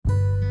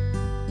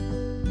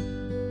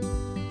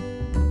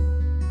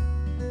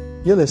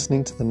You're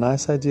listening to the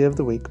Nice Idea of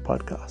the Week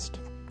podcast.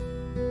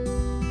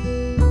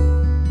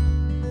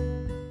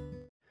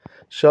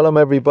 Shalom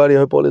everybody, I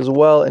hope all is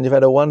well and you've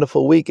had a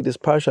wonderful week. It is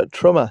Parasha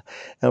Teruma,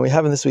 and we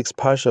have in this week's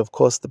Parasha, of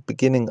course, the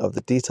beginning of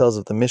the details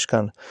of the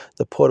Mishkan,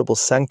 the portable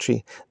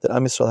sanctuary that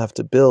Am Yisrael have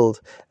to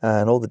build,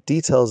 and all the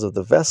details of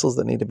the vessels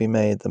that need to be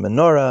made, the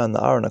menorah and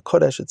the Aron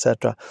HaKodesh,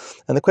 etc.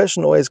 And the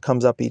question always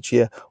comes up each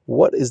year,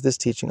 what is this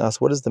teaching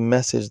us? What is the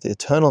message, the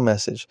eternal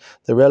message,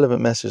 the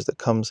relevant message that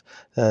comes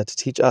to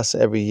teach us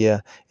every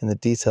year in the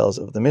details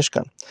of the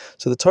Mishkan?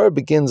 So the Torah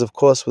begins, of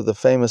course, with the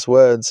famous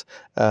words,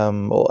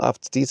 or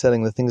after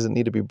detailing the things that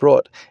need to be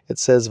brought, it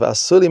says,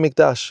 "V'asuli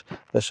mikdash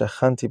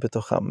v'shachanti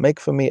betocham." Make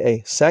for me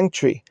a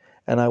sanctuary,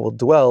 and I will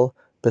dwell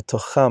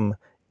betocham,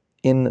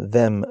 in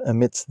them,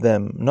 amidst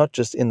them, not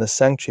just in the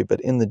sanctuary, but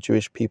in the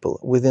Jewish people,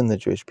 within the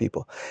Jewish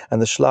people.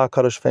 And the Shla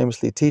Kadosh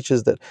famously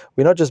teaches that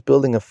we're not just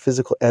building a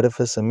physical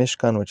edifice, a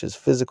Mishkan, which is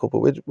physical, but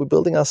we're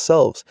building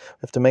ourselves. We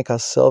have to make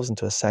ourselves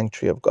into a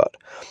sanctuary of God.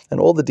 And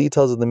all the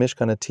details of the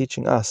Mishkan are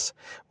teaching us,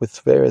 with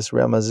various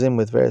ramazim,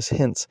 with various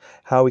hints,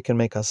 how we can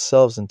make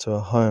ourselves into a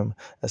home,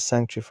 a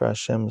sanctuary for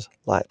Hashem's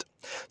light.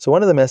 So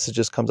one of the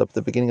messages comes up at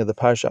the beginning of the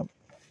Parasha,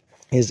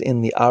 is in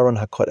the Aron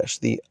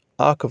HaKodesh, the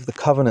Ark of the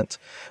Covenant,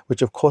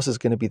 which of course is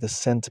going to be the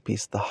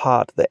centerpiece, the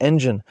heart, the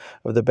engine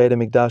of the Beit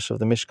HaMikdash, of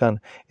the Mishkan.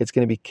 It's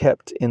going to be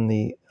kept in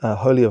the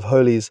Holy of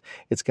Holies.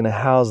 It's going to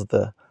house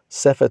the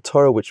Sefer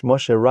Torah, which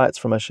Moshe writes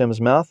from Hashem's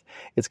mouth.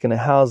 It's going to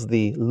house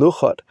the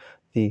Luchot,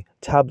 the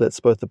tablets,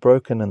 both the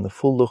broken and the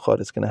full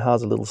Luchot. It's going to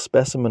house a little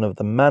specimen of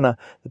the manna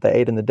that they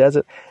ate in the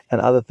desert and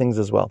other things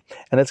as well.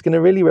 And it's going to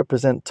really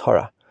represent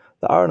Torah.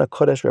 The Aron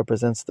HaKodesh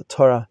represents the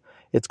Torah.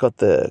 It's got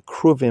the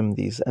kruvim,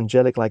 these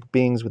angelic-like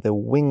beings with their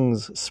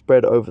wings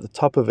spread over the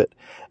top of it,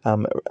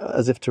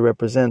 as if to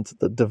represent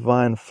the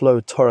divine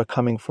flow Torah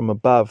coming from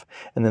above,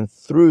 and then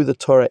through the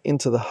Torah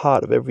into the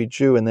heart of every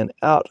Jew, and then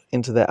out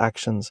into their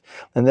actions.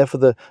 And therefore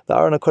the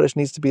Aron HaKodesh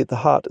needs to be at the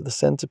heart, the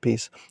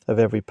centerpiece of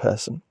every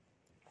person.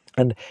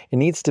 And it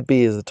needs to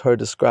be, as the Torah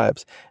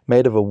describes,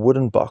 made of a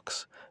wooden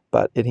box,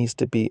 but it needs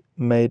to be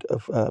made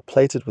of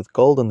plated with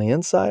gold on the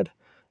inside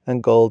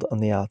and gold on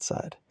the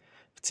outside.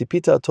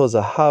 Tzipita to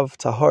zahav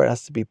tahor, it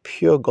has to be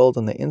pure gold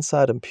on the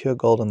inside and pure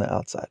gold on the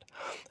outside.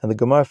 And the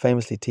Gemara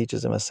famously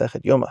teaches in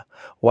Masechet Yoma,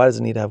 why does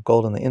it need to have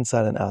gold on the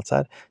inside and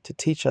outside? To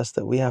teach us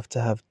that we have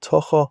to have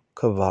tocho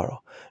kavaro,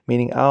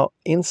 meaning our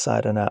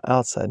inside and our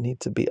outside need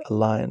to be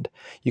aligned.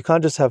 You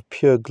can't just have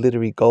pure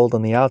glittery gold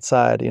on the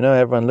outside.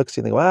 Everyone looks at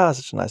you and thinks, wow,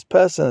 such a nice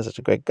person, such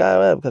a great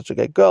guy, such a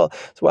great girl,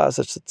 wow,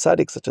 such a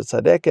tzaddik, such a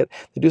tzaddiket,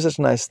 they do such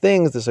nice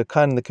things, they're so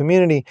kind in the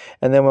community.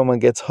 And then when one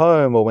gets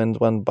home, or when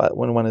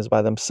one is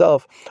by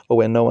themselves, or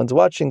when no one's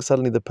watching,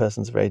 suddenly the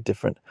person's very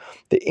different.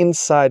 The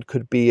inside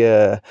could be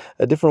a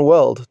different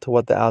world to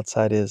what the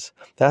outside is.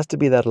 There has to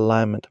be that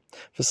alignment.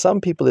 For some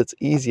people, it's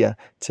easier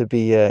to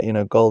be,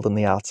 gold on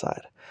the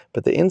outside.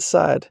 But the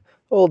inside,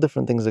 all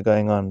different things are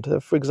going on.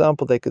 For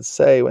example, they could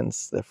say when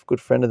a good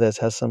friend of theirs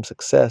has some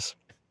success,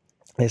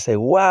 they say,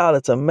 wow,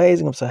 that's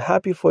amazing, I'm so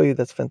happy for you,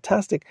 that's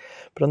fantastic.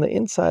 But on the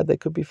inside, they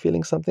could be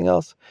feeling something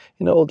else.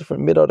 All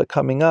different midot are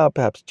coming up,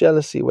 perhaps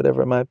jealousy,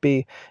 whatever it might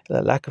be,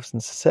 a lack of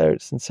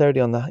sincerity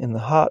in the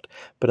heart.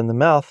 But in the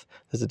mouth,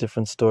 there's a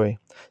different story.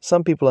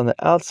 Some people on the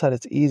outside,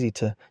 it's easy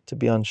to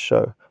be on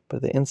show,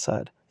 but the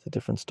inside, it's a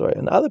different story.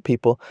 And other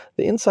people,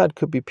 the inside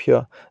could be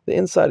pure. The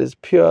inside is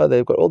pure.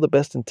 They've got all the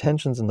best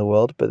intentions in the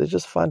world, but they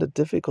just find it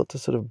difficult to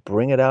sort of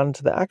bring it out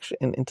into the action,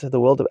 into the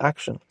world of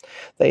action.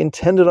 They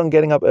intended on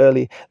getting up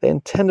early. They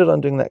intended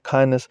on doing that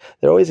kindness.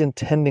 They're always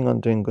intending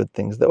on doing good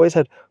things. They always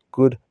had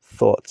good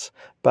thoughts.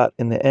 But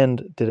in the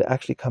end, did it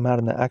actually come out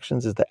in their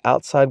actions? Is the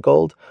outside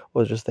gold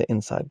or just the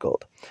inside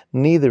gold?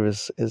 Neither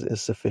is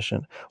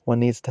sufficient.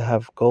 One needs to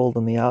have gold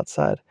on the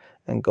outside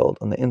and gold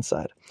on the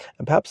inside.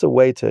 And perhaps a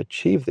way to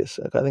achieve this,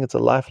 I think it's a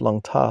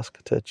lifelong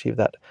task to achieve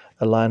that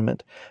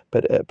alignment,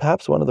 but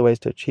perhaps one of the ways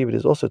to achieve it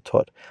is also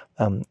taught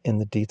in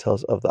the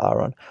details of the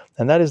Aron.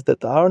 And that is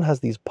that the Aron has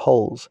these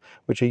poles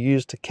which are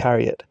used to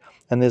carry it.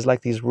 And there's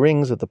like these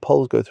rings that the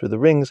poles go through the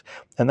rings,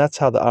 and that's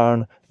how the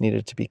Aron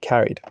needed to be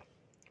carried.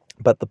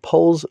 But the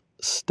poles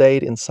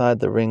stayed inside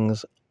the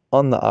rings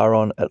on the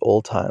Aron at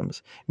all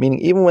times, meaning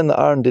even when the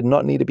Aron did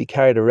not need to be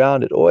carried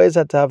around, it always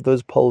had to have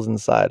those poles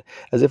inside,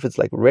 as if it's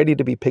like ready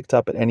to be picked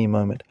up at any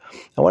moment.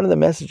 And one of the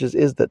messages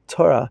is that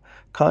Torah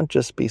can't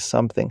just be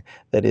something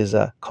that is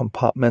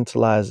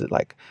compartmentalized, it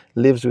like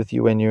lives with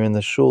you when you're in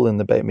the shul, in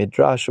the Beit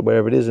Midrash, or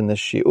wherever it is, in the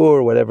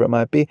shiur, whatever it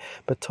might be,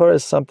 but Torah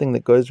is something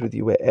that goes with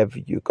you wherever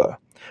you go.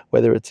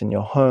 Whether it's in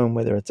your home,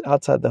 whether it's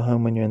outside the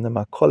home, when you're in the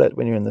makolet,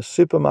 when you're in the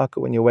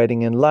supermarket, when you're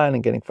waiting in line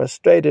and getting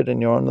frustrated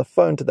and you're on the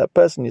phone to that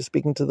person, you're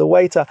speaking to the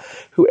waiter,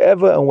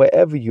 whoever and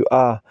wherever you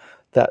are,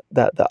 that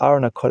the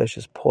Aron HaKodesh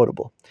is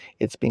portable.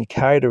 It's being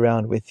carried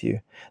around with you.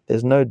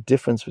 There's no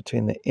difference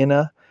between the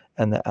inner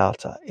and the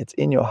outer. It's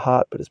in your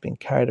heart, but it's being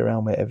carried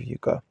around wherever you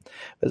go.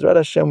 Bezrat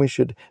Hashem, we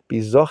should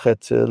be zocher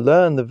to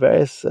learn the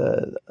various,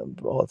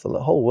 it's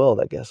the whole world,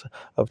 I guess,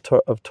 of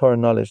Torah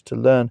knowledge, to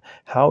learn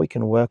how we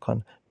can work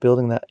on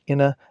building that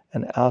inner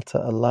an outer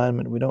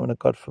alignment. We don't want to,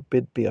 God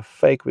forbid, be a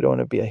fake. We don't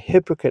want to be a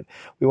hypocrite.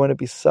 We want to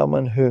be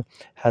someone who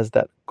has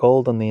that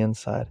gold on the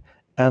inside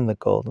and the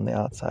gold on the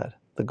outside.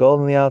 The gold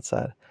on the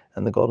outside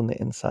and the gold on the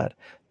inside,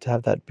 to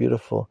have that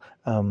beautiful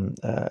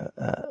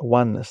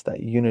oneness, that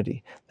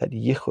unity, that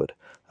yichud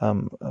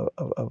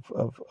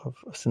of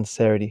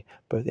sincerity,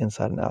 both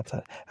inside and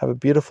outside. Have a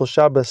beautiful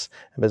Shabbos,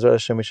 and Bezrat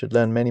Hashem, we should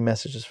learn many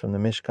messages from the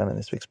Mishkan in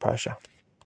this week's Parasha.